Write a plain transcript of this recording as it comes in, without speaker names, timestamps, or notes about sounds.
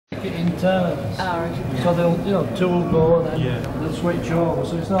In turns. Oh, right. So they'll, two will go and then they'll switch over,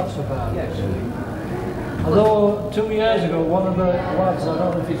 so it's not so bad. Although 2 years ago, one of the lads, I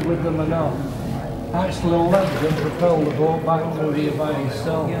don't know if he's with them or not, actually led and propelled the boat back through here by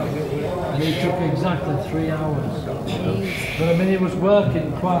himself. And he took exactly 3 hours. But I mean, he was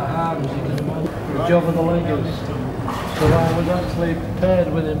working quite hard, as you can imagine, the job of the leggers. So I was actually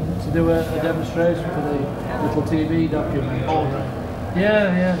paired with him to do a demonstration for the little TV document.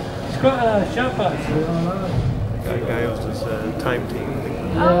 Yeah. It's quite a chap actually, alright. That guy who does time team thing.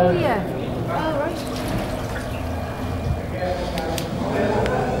 Oh yeah. Oh right.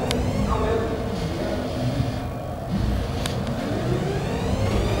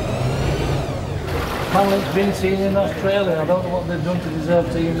 Apparently it's been seen in Australia. I don't know what they've done to deserve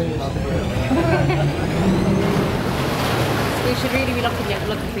TV. We should really be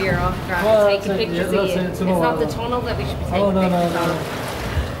looking for your autograph and taking pictures of you. It's not the tunnel that we should be taking pictures of.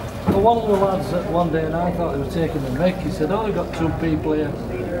 Well, one of the lads one day, and I thought he was taking the mick, he said, "Oh, we've got 2 people here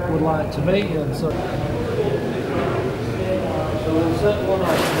who would like to meet you." And so we'll set one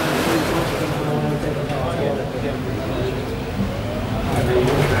up.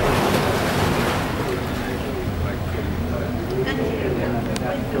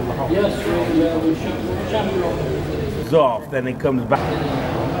 Yes, we chaperone. Off, then it comes back.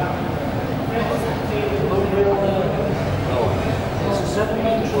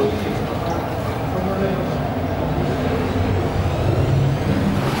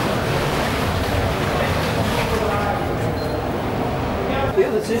 Yeah,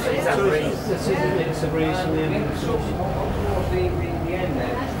 this is a breeze from the end.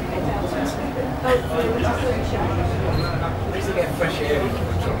 To get fresh air.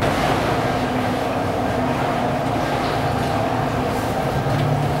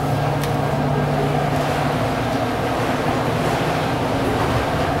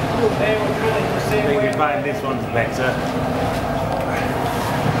 I think you find this one's better.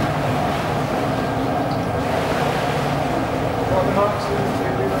 What the marks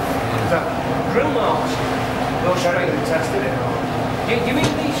is that? Drill marks. Go straight and tested it. You mean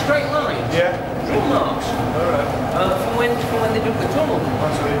these straight lines? Yeah. Drill marks. Alright. From when they dug the tunnel.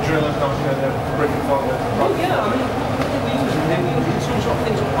 That's what the drillers not going to brick and fall. Oh yeah, I mean, they're using some sort of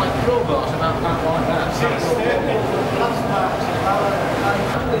things like crowbars and that like that.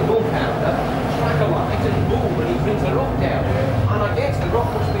 With ball pounder, strike a light and boom, and he brings the rock down. And I guess the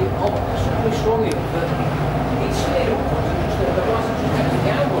rock must be sufficiently strong enough that it slid upwards and the glass just kept it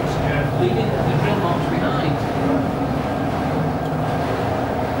downwards, leaving the drill marks behind.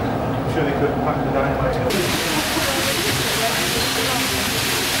 I'm sure they could pack the dynamite in.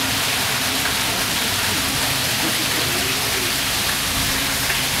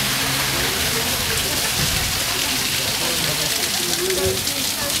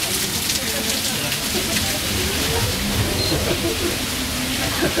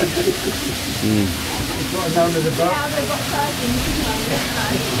 Down to the back.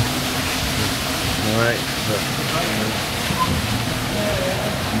 Alright,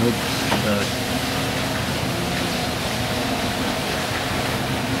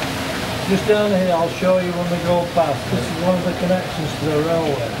 Just down here, I'll show you when we go past. This is one of the connections to the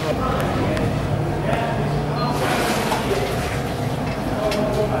railway.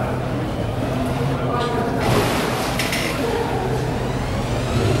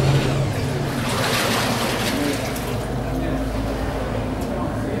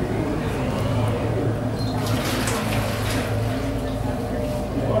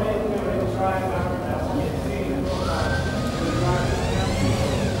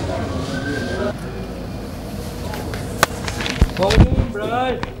 What are you doing,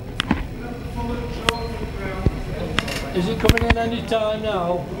 Brad? Is it coming in any time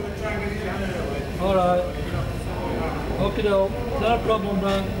now? Alright. Okay, no problem,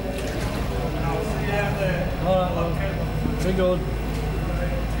 Brad. Alright, well, very good.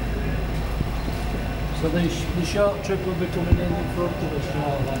 So the short trip will be coming in front of us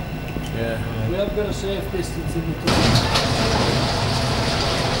now then. yeah. We have got a safe distance in between.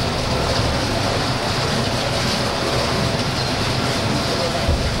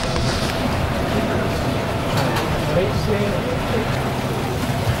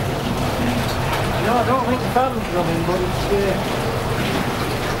 No, I don't think the fan's running, but it's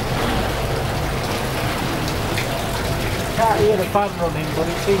can't hear the fan running, but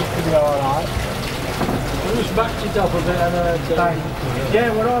it seems to be alright. We just backed it up a bit and yeah,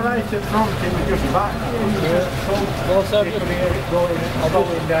 we're alright at front, it was just back. well, so you can hear it going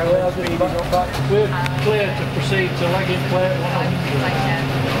down. We're clear to proceed to legging plate 100.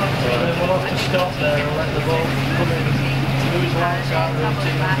 And then we'll have to stop there and let the boat come in to do his lights out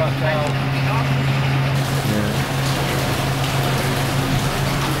routine back out.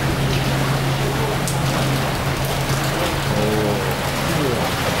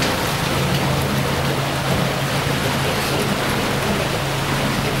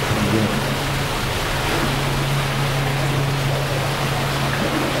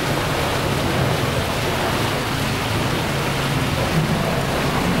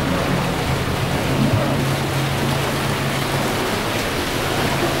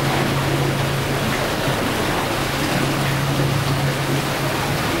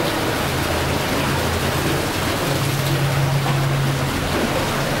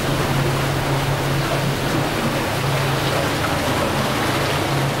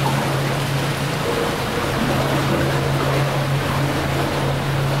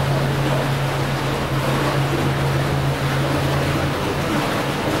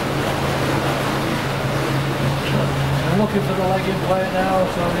 Looking for the legging plate now,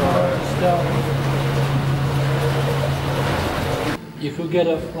 so we know where to stop. You could get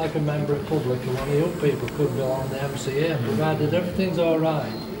like a member of public, and one of the young people could go on the MCA, provided everything's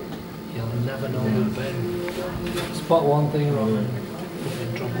alright, you'll never know who's been. Spot one thing wrong and you're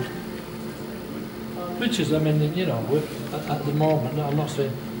in trouble. Which is, I mean, you know, at the moment, I'm not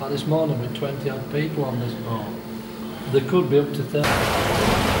saying, like this morning with 20 odd people on this boat, there could be up to 30.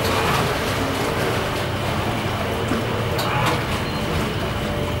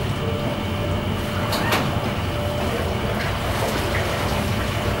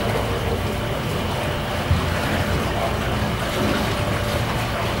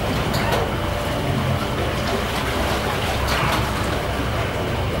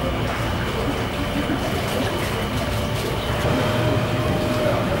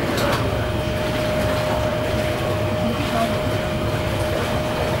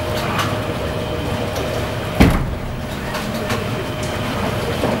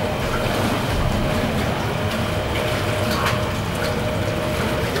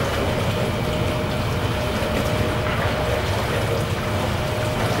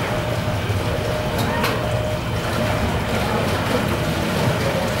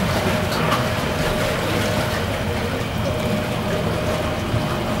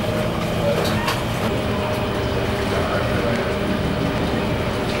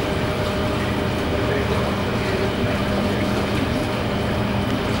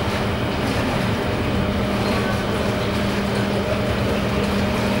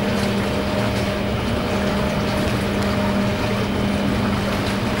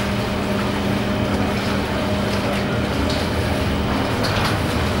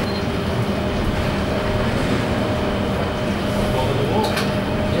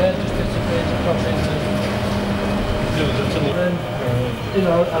 You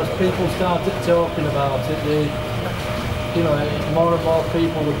know, as people started talking about it, you know, more and more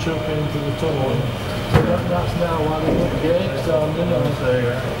people were trooping into the tunnel, and that's now why they put gates on, you know.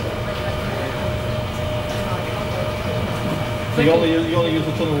 So you only use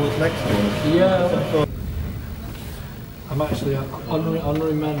the tunnel that's next to us? Yeah. I'm actually an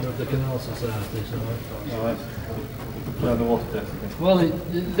honorary member of the Canal Society, so... No, the water test. Well,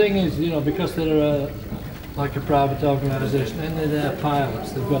 the thing is, you know, because they're like a private organisation, and they're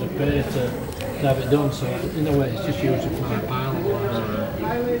pilots, they've got to pay to have it done, so in a way it's just used for my pilot wise.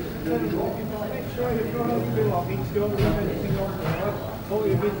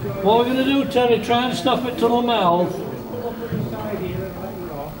 What are we going to do, Terry? Try and stop at tunnel mouth?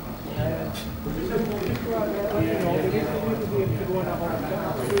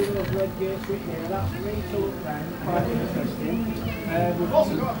 We've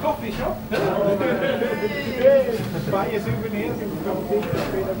also got a coffee shop. Buy your souvenirs and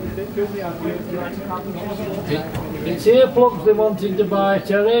It's earplugs they wanting to buy,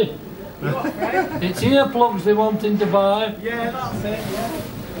 Terry. It's earplugs they wanting to buy. Yeah, that's it,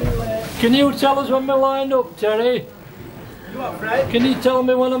 yeah. Can you tell us when we're lined up, Terry? You what, Fred? Can you tell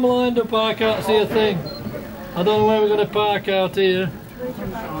me when I'm lined up? I can't see a thing. I don't know where we're going to park out here.